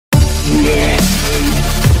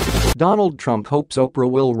Donald Trump hopes Oprah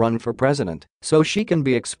will run for president so she can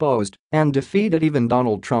be exposed and defeated. Even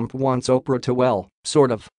Donald Trump wants Oprah to, well, sort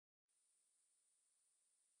of.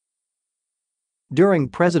 During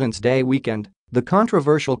President's Day weekend, the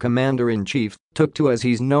controversial commander-in-chief took to, as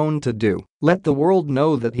he's known to do, let the world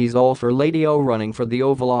know that he's all for Lady O running for the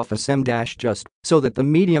Oval Office just so that the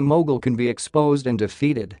media mogul can be exposed and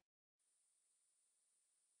defeated.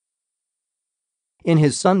 In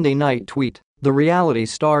his Sunday night tweet, the reality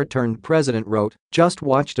star turned president wrote, "Just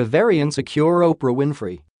watched a very insecure Oprah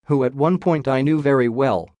Winfrey, who at one point I knew very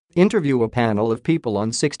well, interview a panel of people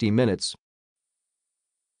on 60 Minutes.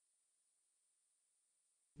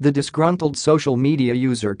 The disgruntled social media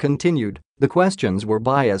user continued, "The questions were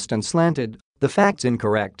biased and slanted, the facts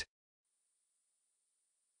incorrect.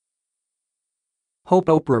 Hope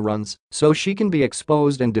Oprah runs so she can be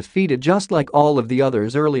exposed and defeated just like all of the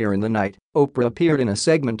others." Earlier in the night, Oprah appeared in a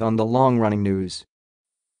segment on the long-running news.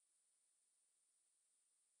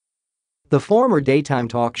 The former daytime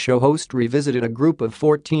talk show host revisited a group of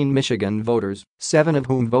 14 Michigan voters, 7 of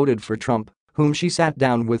whom voted for Trump, whom she sat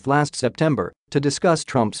down with last September to discuss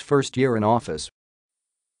Trump's first year in office.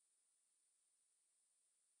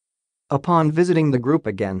 Upon visiting the group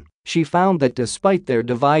again, she found that despite their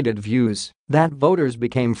divided views, that voters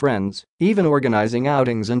became friends, even organizing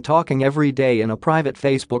outings and talking every day in a private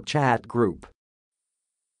Facebook chat group.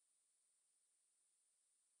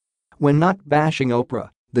 When not bashing Oprah,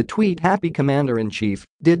 the tweet-happy commander-in-chief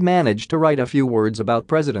did manage to write a few words about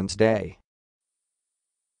President's Day.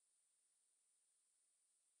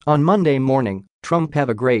 On Monday morning, Trump had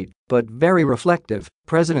a great, but very reflective,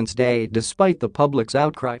 President's Day despite the public's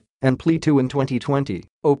outcry and plea to in 2020,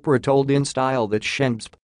 Oprah told InStyle that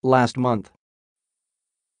Shemsp last month.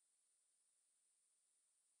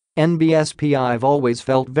 NBSP I've always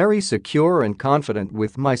felt very secure and confident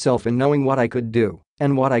with myself in knowing what I could do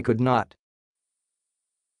and what I could not.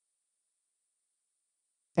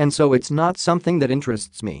 And so it's not something that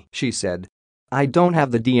interests me, she said. I don't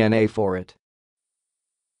have the DNA for it.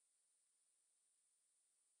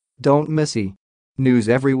 Don't miss E! News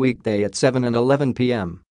every weekday at 7 and 11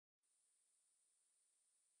 p.m.